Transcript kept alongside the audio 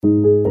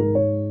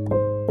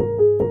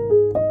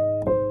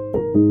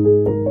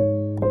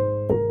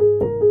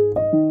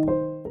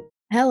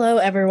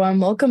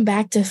welcome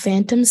back to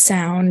Phantom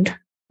Sound.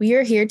 We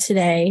are here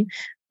today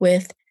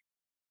with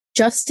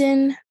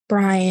Justin,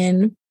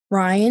 Brian,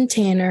 Ryan,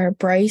 Tanner,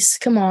 Bryce,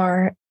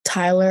 Kamar,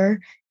 Tyler,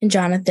 and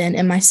Jonathan,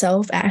 and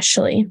myself,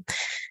 Ashley.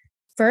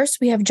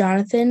 First, we have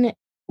Jonathan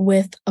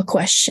with a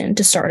question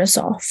to start us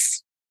off.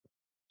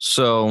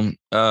 So,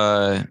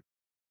 I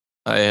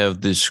have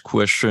this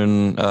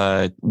question,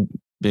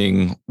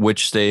 being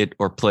which state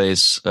or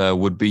place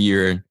would be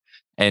your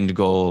end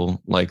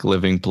goal, like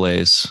living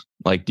place?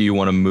 Like, do you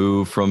want to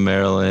move from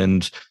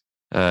Maryland?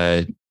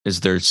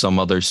 Is there some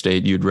other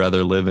state you'd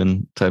rather live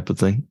in, type of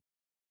thing?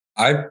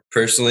 I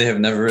personally have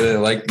never really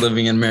liked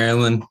living in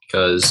Maryland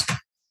because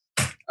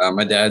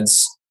my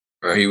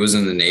he was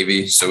in the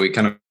Navy, so we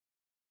kind of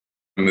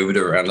moved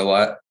around a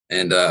lot,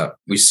 and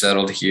we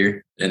settled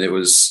here, and it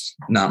was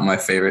not my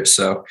favorite.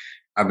 So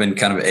I've been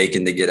kind of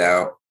aching to get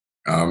out.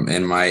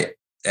 And my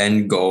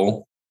end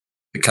goal,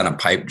 the kind of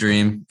pipe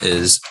dream,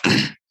 is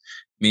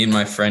me and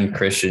my friend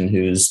Christian,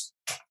 who's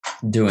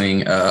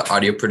doing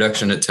audio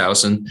production at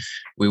Towson.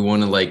 We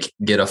want to like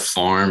get a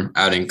farm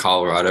out in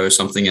Colorado or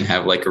something and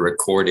have like a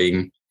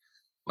recording,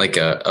 like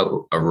a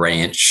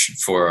ranch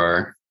for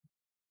our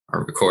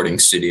recording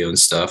studio and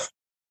stuff,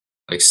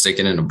 like stick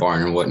it in a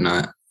barn and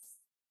whatnot.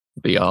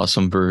 Be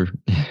awesome for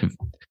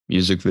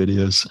music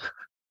videos.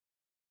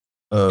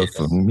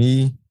 For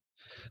me,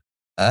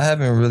 I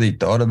haven't really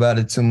thought about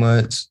it too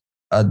much.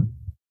 I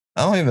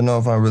don't even know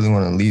if I really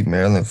want to leave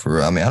Maryland for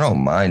real. I mean, I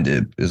don't mind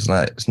it. It's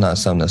not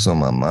something that's on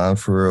my mind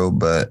for real.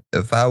 But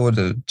if I were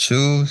to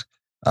choose,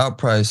 I'll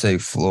probably say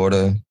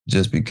Florida,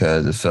 just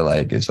because I feel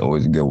like it's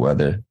always good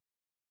weather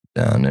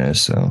down there.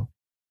 So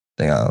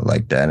I think I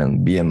like that,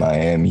 and be in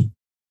Miami.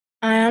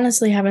 I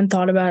honestly haven't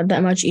thought about it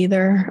that much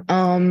either.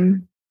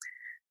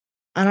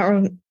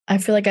 I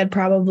feel like I'd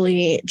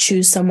probably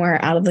choose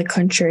somewhere out of the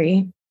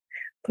country,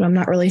 but I'm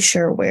not really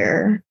sure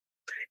where,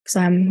 because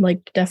I'm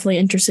like definitely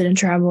interested in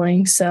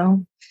traveling.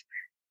 So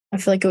I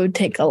feel like it would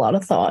take a lot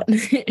of thought.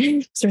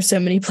 There's so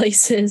many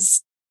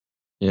places.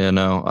 Yeah,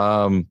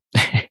 no.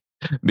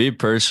 Me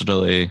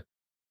personally,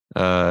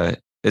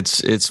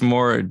 it's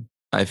more,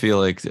 I feel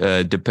like,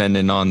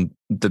 dependent on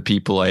the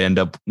people I end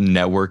up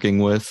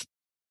networking with,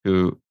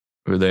 who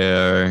they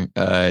are.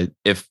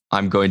 If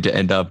I'm going to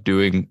end up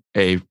doing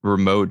a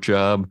remote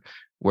job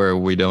where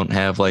we don't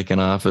have like an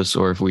office,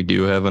 or if we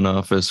do have an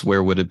office,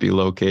 where would it be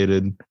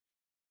located?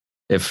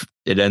 If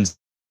it ends,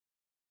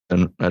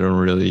 then I don't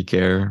really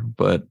care.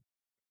 But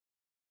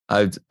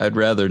I'd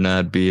rather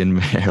not be in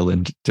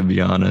Maryland, to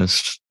be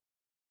honest.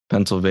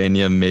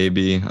 Pennsylvania,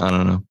 maybe. I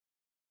don't know.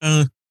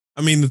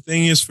 I mean, the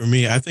thing is, for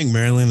me, I think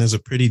Maryland is a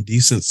pretty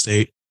decent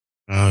state.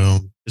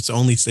 It's the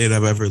only state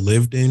I've ever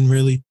lived in,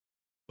 really.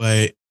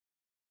 But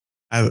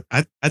I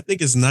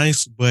think it's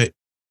nice. But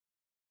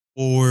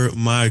for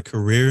my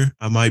career,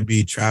 I might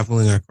be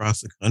traveling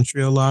across the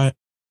country a lot,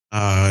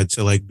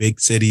 to like big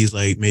cities,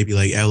 like maybe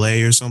like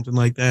LA or something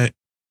like that.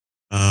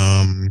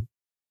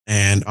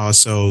 And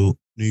also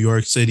New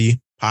York City,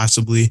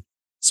 possibly.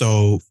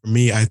 So for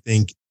me, I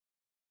think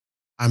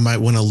I might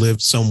want to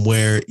live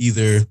somewhere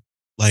either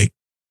like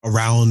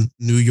around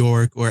New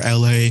York or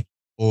LA,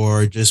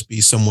 or just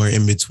be somewhere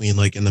in between,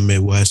 like in the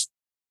Midwest.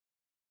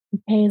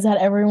 Okay, is that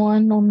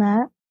everyone on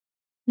that?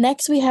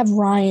 Next, we have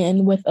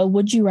Ryan with a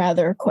would you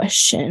rather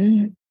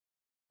question.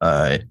 All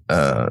right.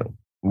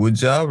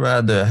 Would y'all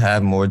rather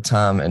have more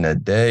time in a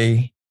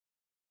day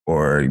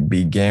or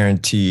be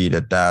guaranteed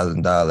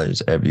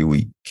 $1,000 every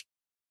week?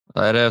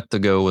 I'd have to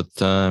go with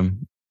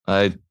time.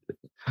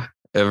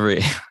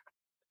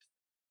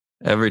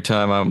 Every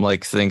time I'm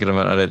like thinking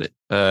about it,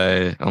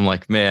 I'm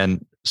like,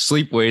 man,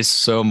 sleep wastes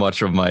so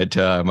much of my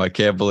time. I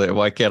can't believe,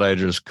 why can't I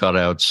just cut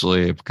out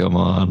sleep? Come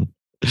on.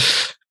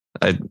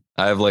 I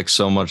have like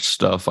so much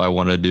stuff I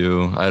want to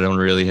do. I don't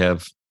really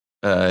have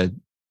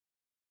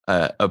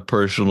a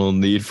personal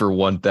need for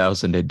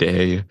 1,000 a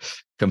day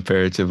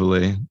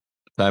comparatively.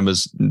 Time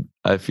is,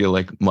 I feel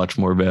like, much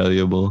more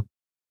valuable.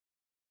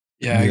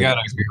 Yeah, I gotta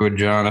agree with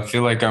John. I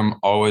feel like I'm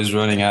always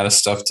running out of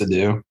stuff to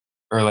do,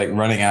 or like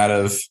running out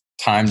of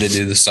time to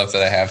do the stuff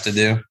that I have to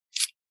do.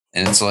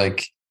 And it's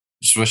like,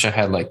 just wish I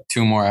had like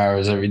 2 more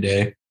hours every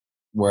day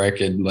where I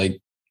could like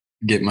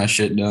get my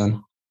shit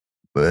done.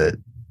 But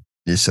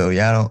so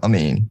y'all don't, I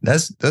mean,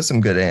 that's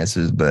some good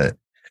answers, but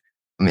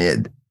I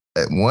mean,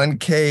 at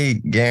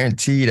 1K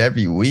guaranteed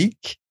every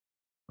week,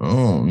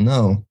 oh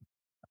no,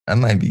 that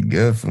might be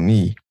good for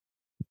me.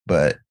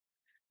 But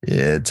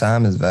yeah,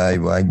 time is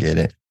valuable. I get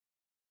it.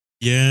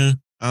 Yeah,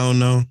 I don't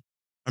know.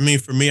 I mean,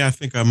 for me, I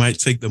think I might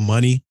take the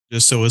money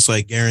just so it's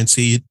like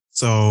guaranteed.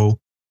 So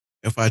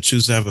if I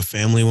choose to have a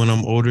family when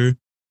I'm older,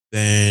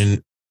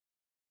 then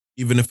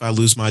even if I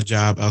lose my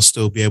job, I'll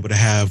still be able to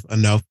have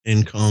enough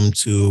income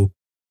to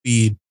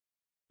feed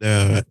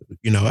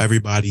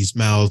everybody's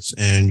mouths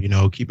and,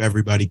 keep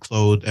everybody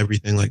clothed,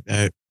 everything like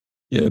that.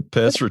 Yeah,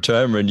 past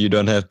retirement, you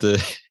don't have to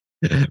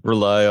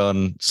rely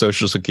on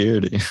Social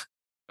Security.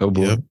 Oh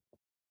boy. Yep.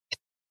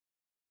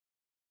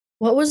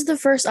 What was the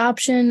first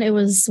option? It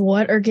was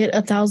what, or get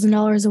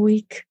 $1,000 a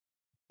week?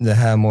 To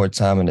have more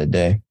time in the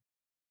day.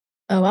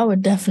 Oh, I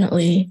would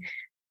definitely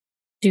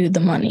do the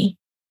money.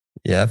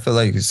 Yeah, I feel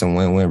like it's a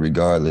win-win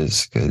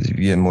regardless, because if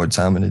you get more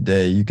time in the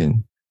day, you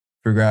can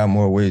figure out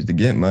more ways to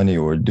get money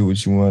or do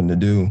what you want to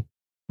do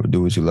or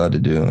do what you love to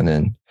do and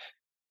then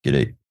get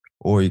it.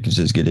 Or you can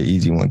just get an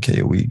easy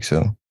 1K a week.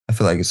 So I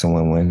feel like it's a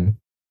win-win.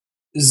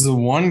 Is the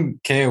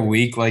 1K a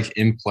week like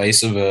in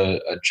place of a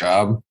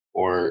job,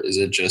 or is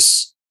it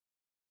just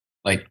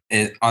like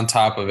on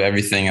top of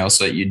everything else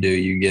that you do,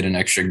 you get an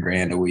extra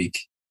grand a week?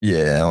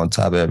 Yeah, on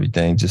top of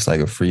everything, just like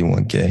a free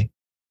 1K.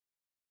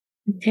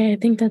 Okay, I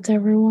think that's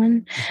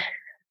everyone.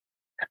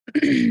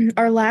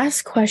 Our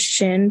last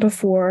question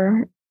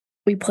before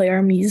we play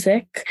our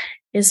music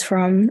is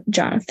from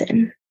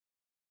Jonathan.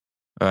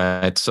 All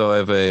right. So I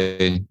have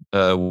a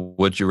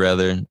would you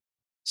rather,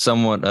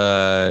 somewhat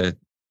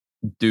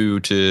due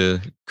to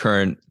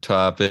current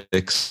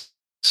topics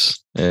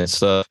and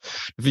stuff.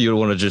 If you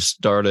want to just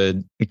start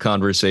a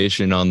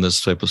conversation on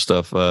this type of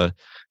stuff,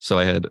 so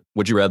I had,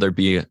 would you rather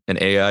be an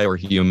AI or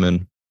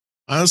human?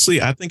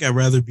 Honestly, I think I'd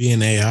rather be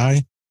an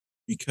AI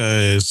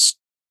because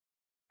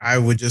I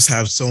would just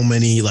have so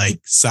many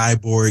like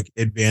cyborg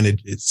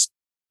advantages.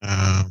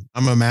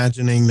 I'm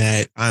imagining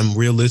that I'm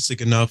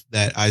realistic enough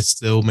that I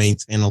still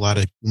maintain a lot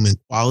of human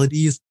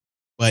qualities,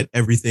 but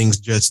everything's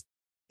just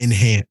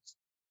enhanced.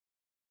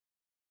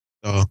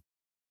 So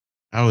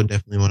I would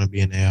definitely want to be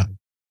an AI.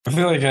 I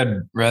feel like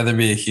I'd rather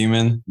be a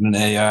human than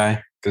an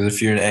AI, because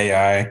if you're an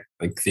AI,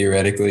 like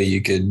theoretically,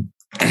 you could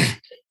kind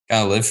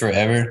of live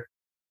forever.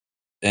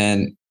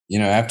 And,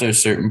 after a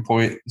certain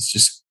point, it's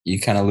just you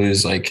kind of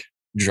lose like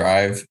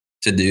drive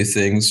to do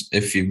things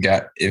if you've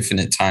got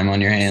infinite time on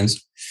your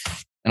hands.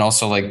 And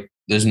also, like,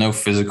 there's no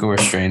physical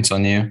restraints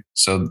on you.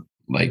 So,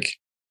 like,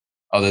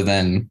 other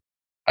than,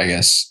 I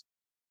guess,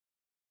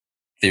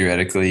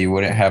 theoretically, you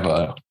wouldn't have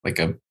a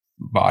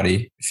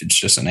body if it's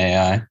just an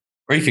AI.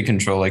 Or you could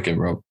control like a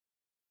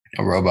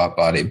robot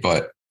body,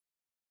 but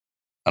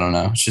I don't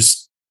know. It's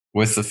just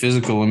with the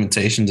physical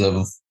limitations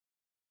of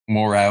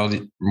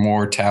mortality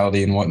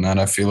and whatnot,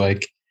 I feel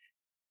like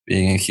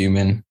being a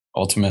human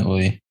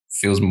ultimately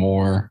feels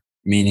more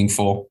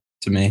meaningful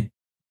to me.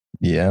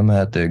 Yeah, I'm gonna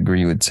have to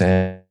agree with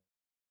Tam.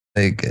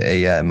 Like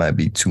AI might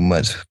be too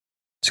much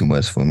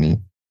for me.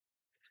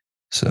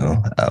 So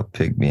I'll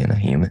pick being a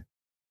human.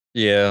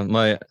 Yeah,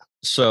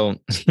 so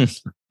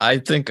I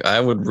think I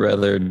would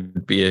rather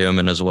be a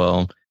human as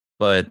well,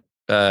 but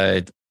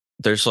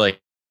there's like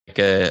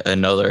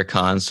another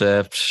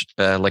concept,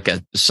 like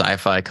a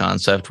sci-fi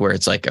concept where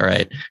it's like, all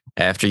right,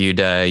 after you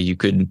die, you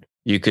could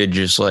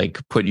just like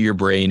put your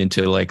brain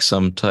into like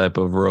some type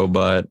of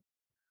robot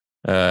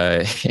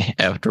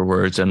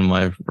afterwards. And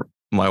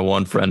my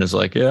one friend is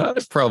like, yeah,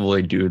 I'd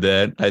probably do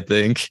that, I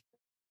think.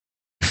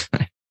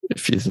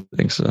 If you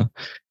think so.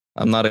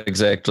 I'm not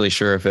exactly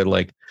sure if it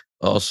like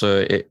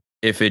also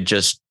if it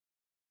just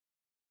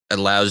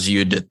allows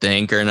you to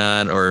think or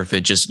not, or if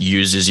it just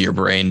uses your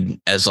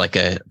brain as like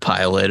a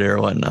pilot or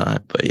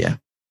whatnot. But yeah.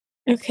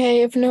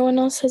 Okay, if no one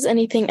else has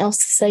anything else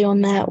to say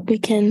on that, we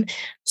can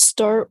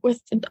start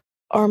with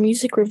our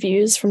music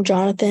reviews from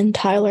Jonathan,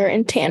 Tyler,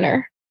 and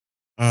Tanner.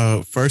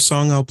 First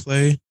song I'll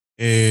play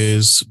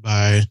is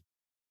by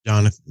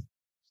Jonathan.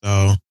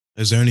 So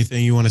is there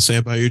anything you want to say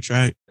about your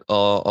track?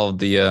 All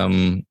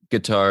the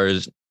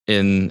guitars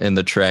in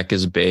the track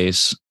is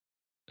bass,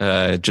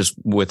 just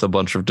with a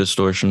bunch of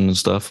distortion and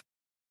stuff.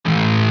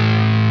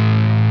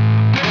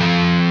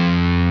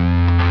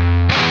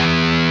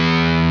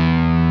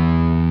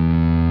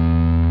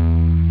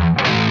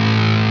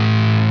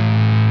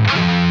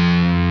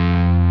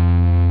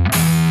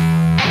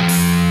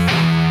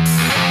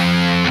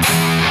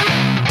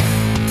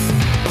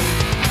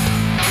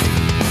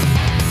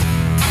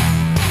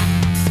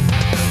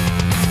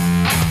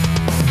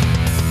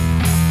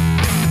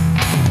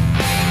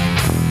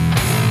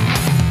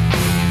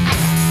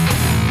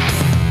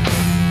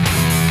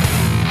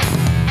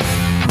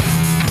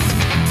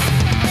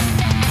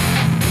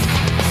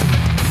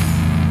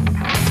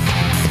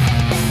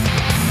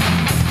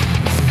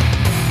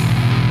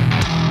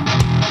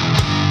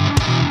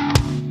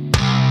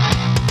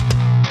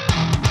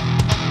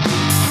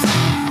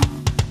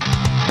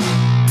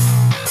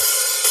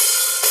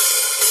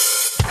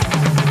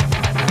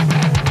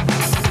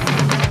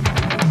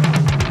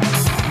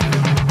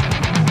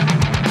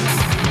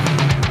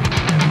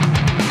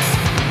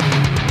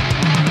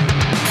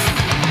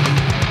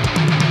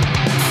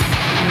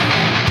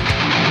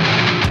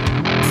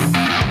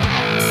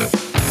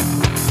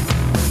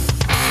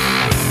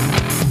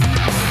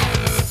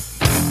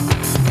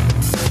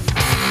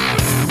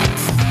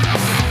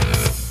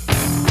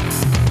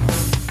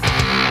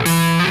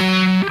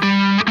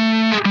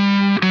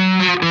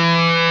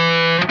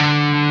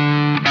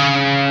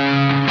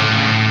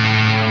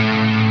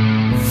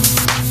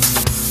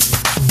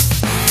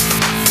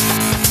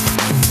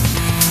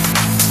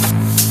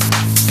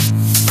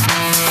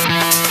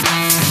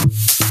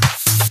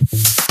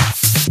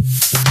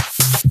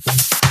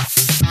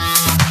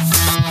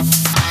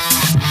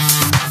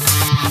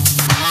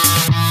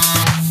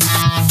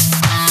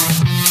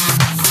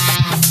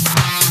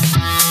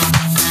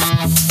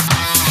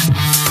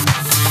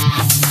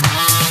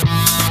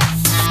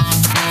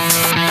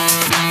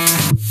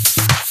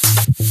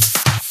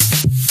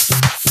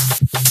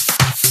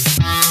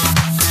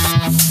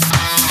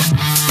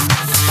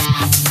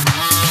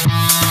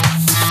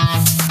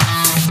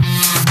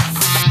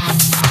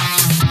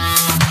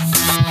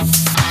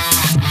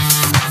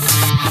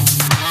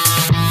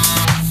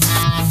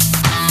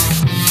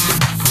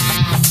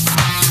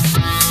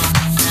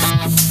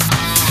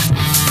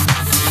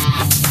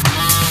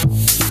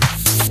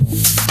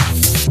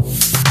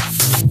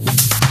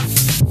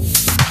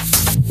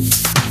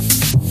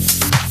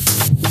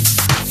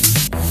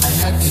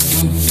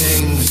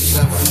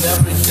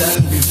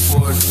 done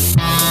before.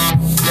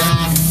 Done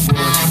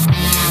before.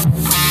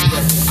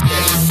 Yeah,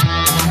 yeah.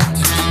 I had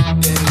to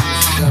do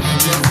things that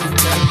I've never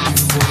done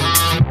before.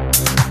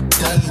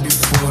 Done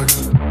before.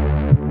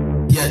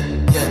 Yeah,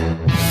 yeah.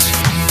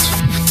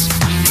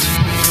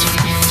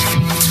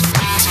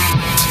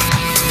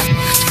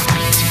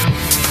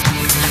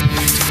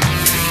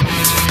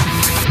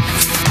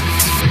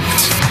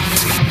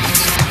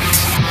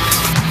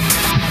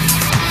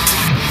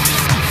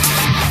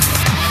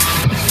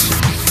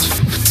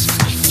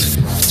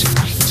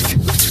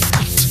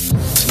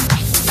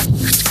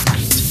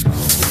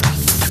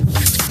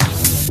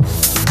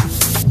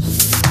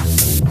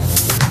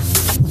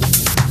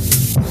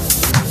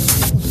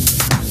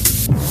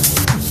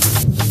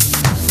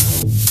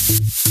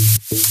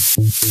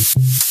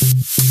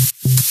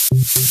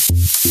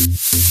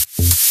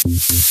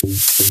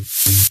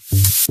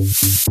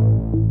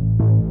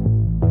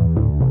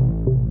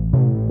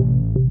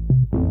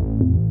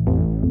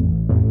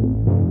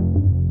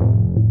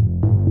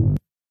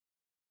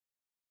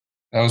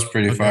 That was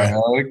pretty Okay. fire. I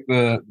like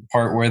the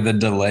part where the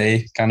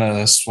delay kind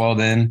of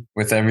swelled in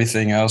with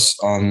everything else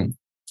on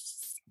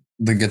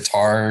the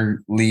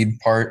guitar lead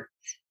part.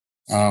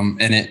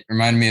 And it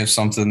reminded me of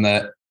something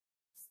that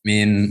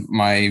me and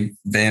my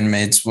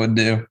bandmates would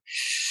do.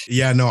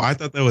 Yeah, no, I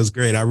thought that was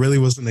great. I really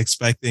wasn't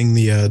expecting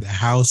the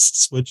house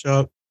switch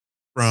up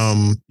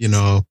from,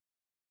 the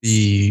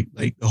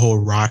whole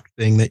rock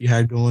thing that you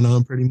had going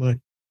on pretty much.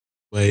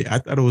 But I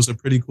thought it was a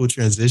pretty cool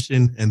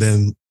transition. And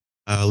then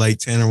like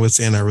Tanner was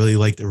saying, I really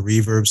like the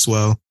reverb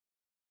swell.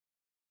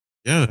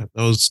 Yeah, that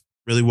was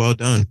really well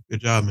done.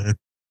 Good job, man.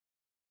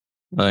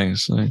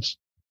 Thanks.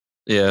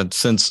 Yeah,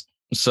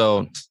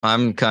 so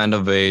I'm kind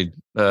of a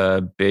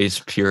bass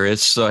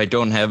purist, so I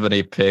don't have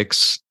any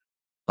picks.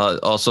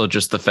 Also,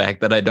 just the fact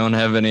that I don't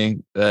have any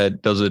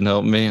doesn't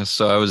help me.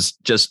 So I was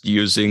just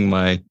using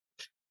my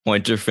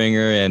pointer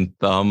finger and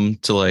thumb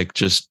to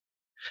just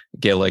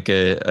get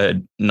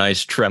a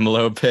nice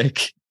tremolo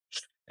pick,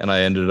 and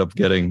I ended up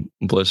getting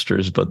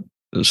blisters, but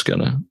it was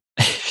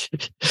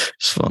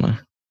it's funny.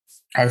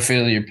 I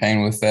feel your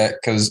pain with that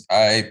because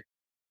I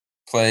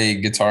play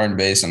guitar and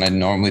bass and I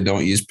normally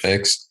don't use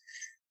picks.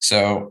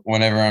 So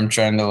whenever I'm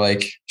trying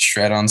to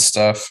shred on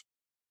stuff,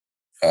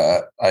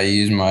 I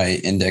use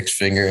my index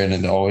finger and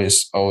it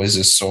always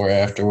is sore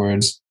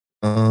afterwards.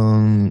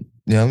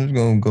 Yeah, I'm just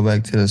gonna go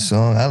back to the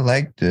song. I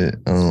liked it.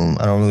 I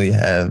don't really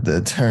have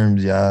the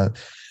terms y'all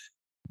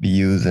be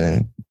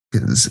using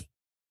because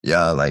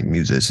y'all like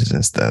musicians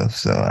and stuff.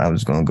 So I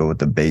was gonna go with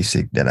the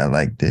basic that I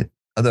liked it.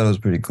 I thought it was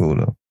pretty cool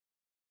though.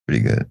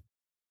 Pretty good.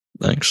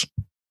 Thanks.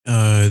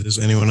 Does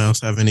anyone else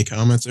have any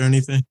comments or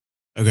anything?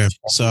 Okay,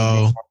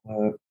 so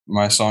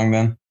My song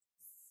then?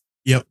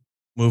 yep.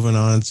 Moving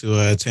on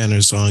to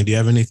Tanner's song. Do you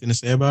have anything to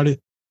say about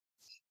it?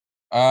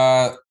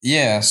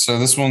 Yeah. So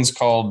this one's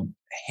called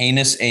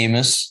Heinous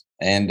Amos,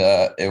 and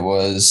it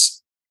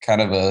was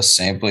kind of a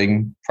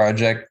sampling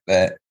project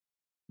that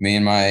me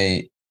and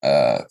my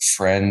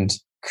friend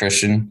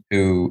Christian,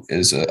 who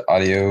is an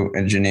audio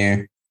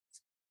engineer,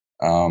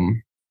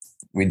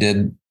 we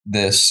did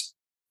this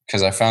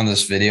because I found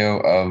this video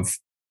of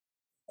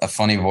a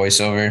funny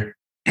voiceover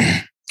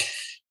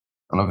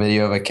on a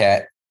video of a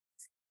cat.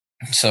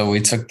 So we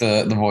took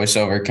the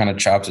voiceover, kind of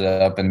chopped it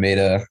up, and made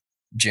a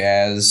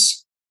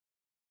jazz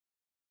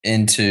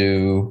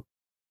into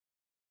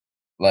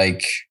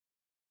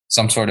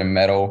some sort of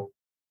metal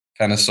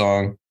kind of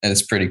song, and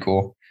it's pretty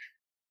cool.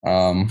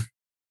 On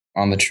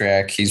the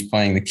track, he's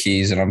playing the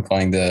keys and I'm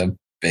playing the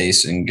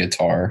bass and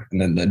guitar, and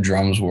then the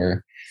drums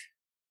were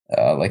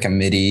like a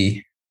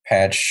MIDI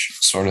patch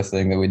sort of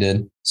thing that we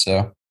did.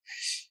 So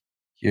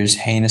here's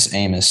Heinous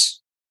Amos.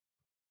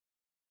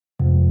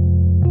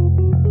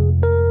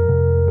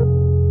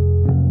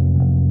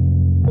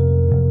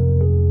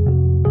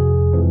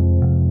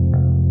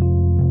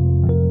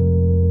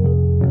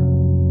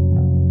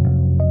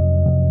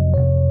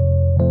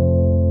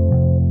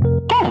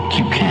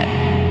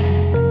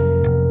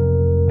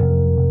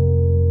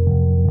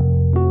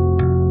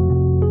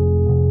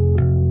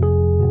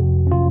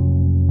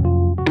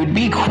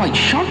 Quite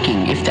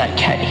shocking if that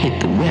cat hit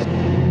the whip.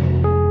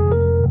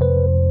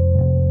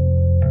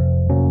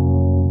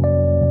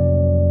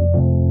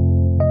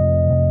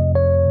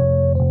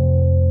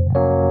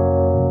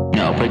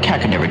 No, but a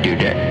cat could never do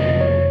that.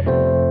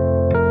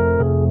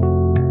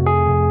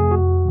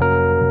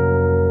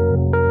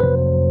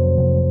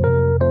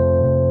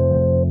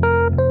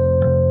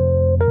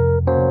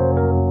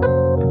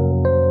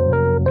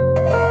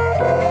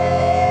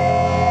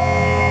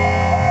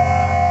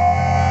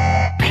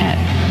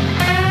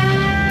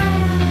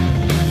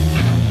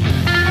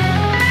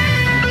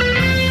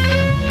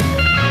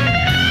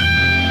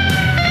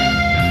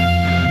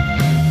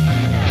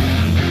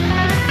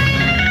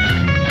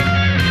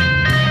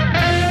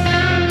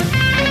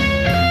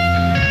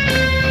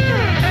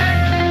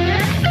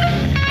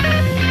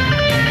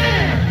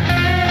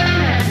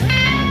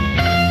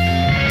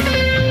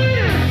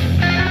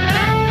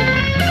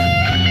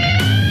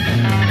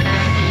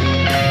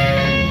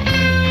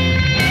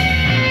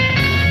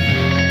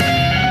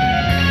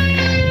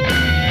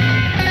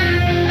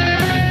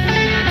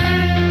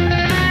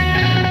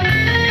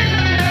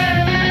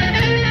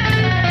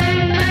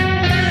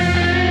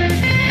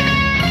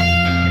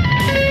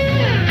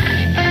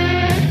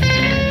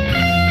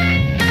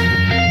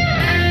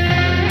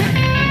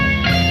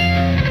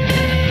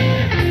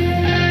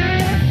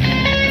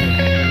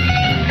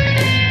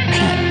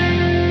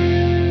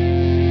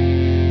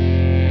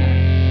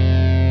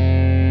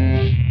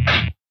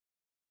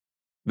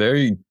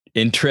 very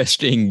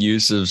interesting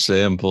use of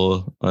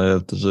sample, I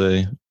have to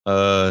say.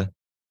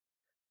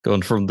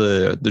 Going from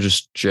the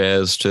just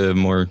jazz to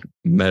more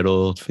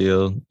metal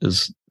feel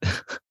is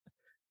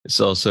it's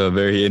also a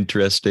very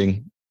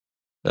interesting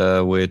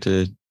way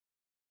to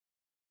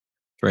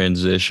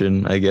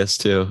transition, I guess,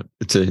 to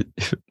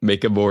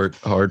make a more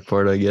hard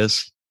part, I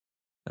guess.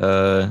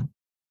 I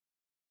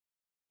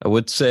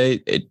would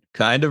say it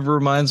kind of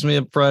reminds me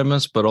of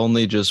Primus, but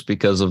only just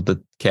because of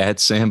the cat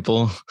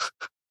sample.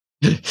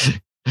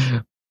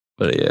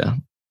 But yeah,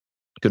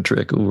 good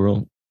track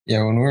overall.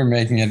 Yeah, when we were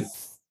making it,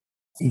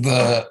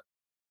 the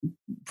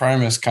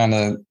Primus kind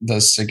of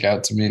does stick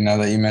out to me now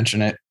that you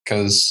mention it,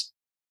 because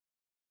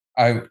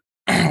I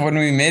when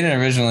we made it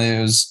originally,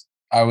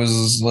 I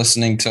was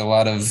listening to a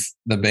lot of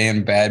the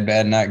band Bad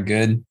Bad Not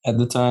Good at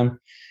the time,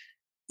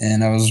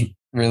 and I was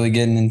really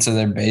getting into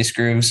their bass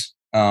grooves.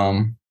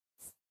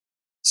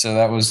 So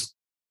that was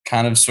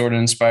kind of sort of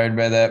inspired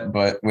by that,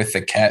 but with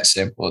the cat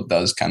sample, it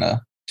does kind of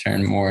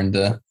turn more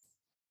into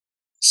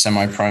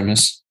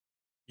semi-Primus.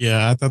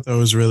 Yeah, I thought that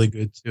was really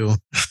good too.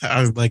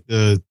 I like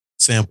the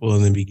sample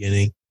in the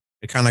beginning.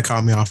 It kind of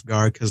caught me off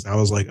guard because I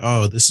was like,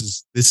 "Oh, this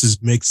is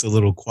mixed a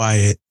little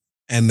quiet,"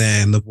 and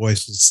then the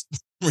voice was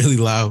really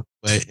loud,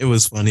 but it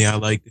was funny. I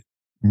liked it.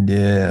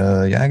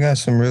 Yeah, y'all got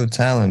some real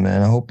talent,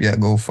 man. I hope y'all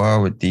go far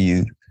with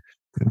these.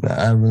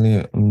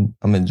 I'm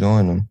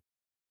enjoying them.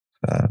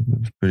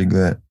 It's pretty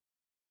good.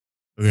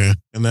 Okay,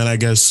 and then I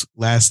guess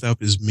last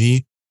up is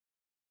me.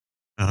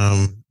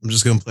 I'm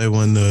just gonna play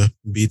one of the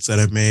beats that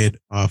I made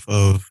off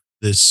of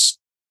this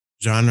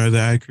genre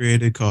that I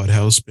created called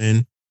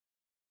Hellspin.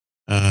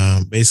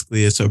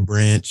 Basically, it's a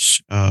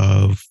branch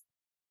of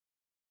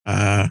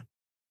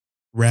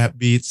rap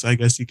beats, I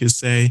guess you could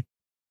say,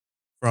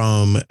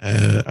 from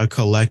a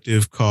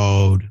collective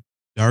called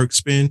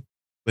Darkspin.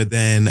 But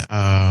then,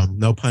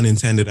 no pun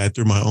intended, I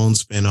threw my own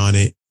spin on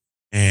it,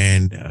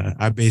 and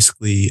I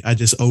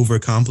just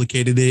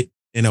overcomplicated it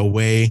in a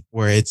way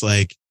where it's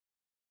like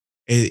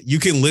you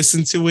can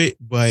listen to it,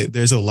 but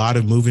there's a lot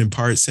of moving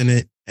parts in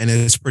it, and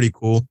it's pretty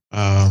cool.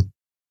 And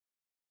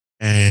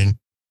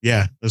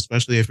yeah,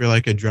 especially if you're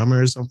like a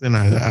drummer or something,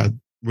 I'd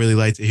really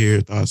like to hear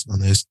your thoughts on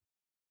this.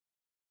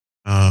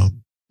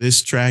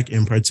 This track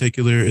in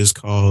particular is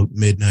called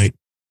Midnight.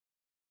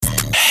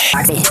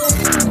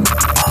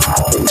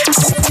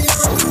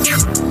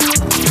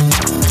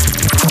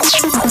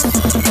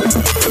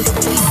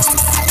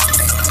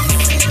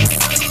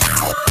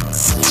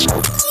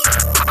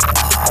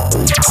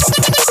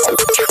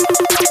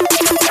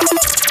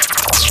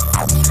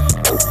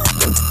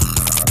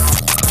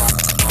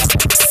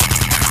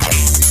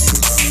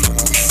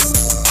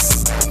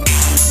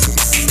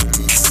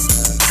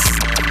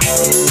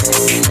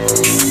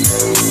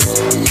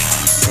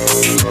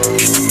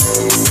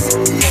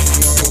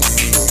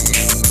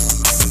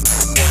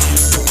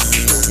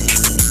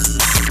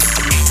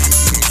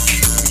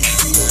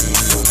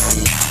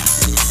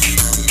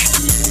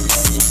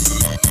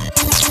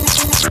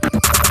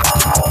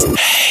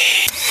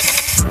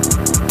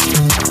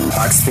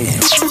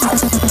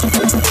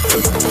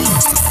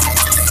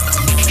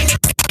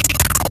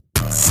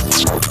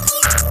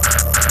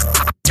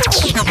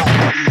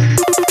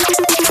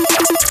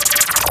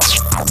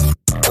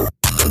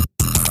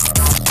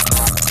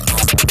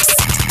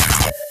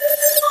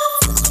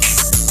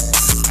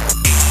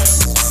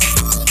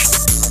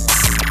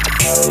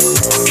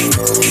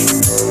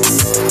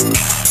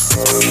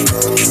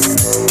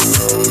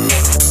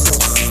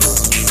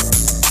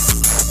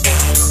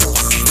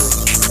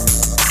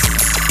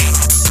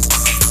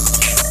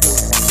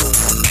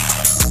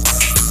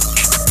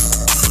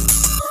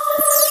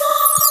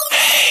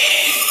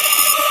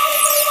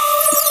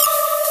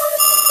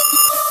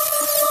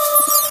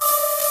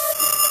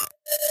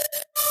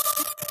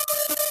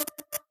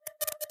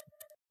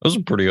 That was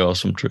a pretty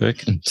awesome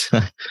trick.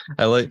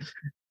 I like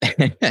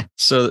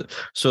so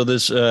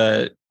this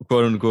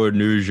quote unquote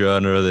new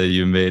genre that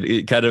you made,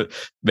 it kind of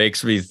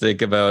makes me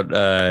think about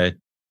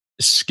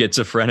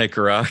schizophrenic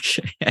rock,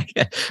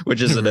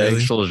 which is an Really?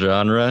 actual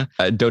genre.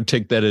 Don't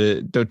take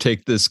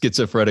the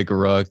schizophrenic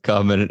rock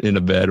comment in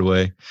a bad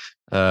way.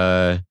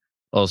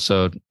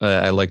 Also,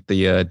 I like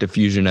the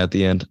diffusion at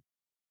the end.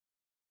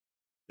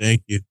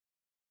 Thank you.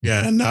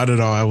 Yeah, not at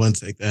all. I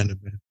wouldn't take that in a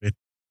bad way.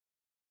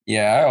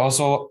 Yeah, I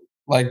also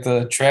like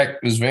the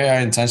track was very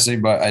high intensity,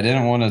 but I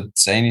didn't want to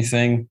say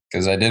anything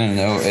because I didn't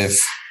know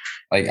if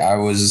like I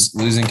was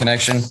losing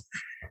connection.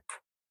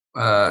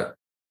 But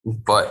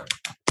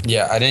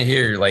yeah, I didn't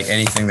hear like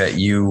anything that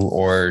you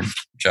or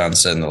John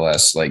said in the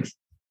last like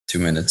 2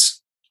 minutes.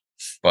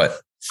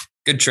 But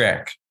good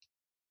track.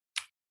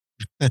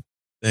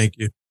 Thank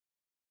you.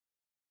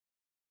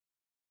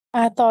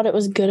 I thought it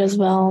was good as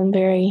well and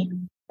very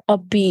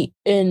upbeat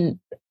and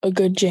a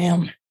good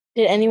jam.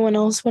 Did anyone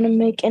else want to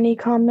make any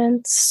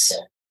comments?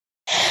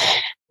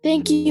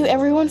 Thank you,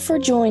 everyone, for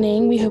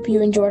joining. We hope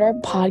you enjoyed our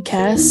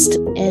podcast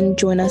and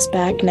join us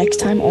back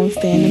next time on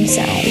Fandom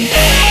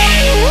Sound.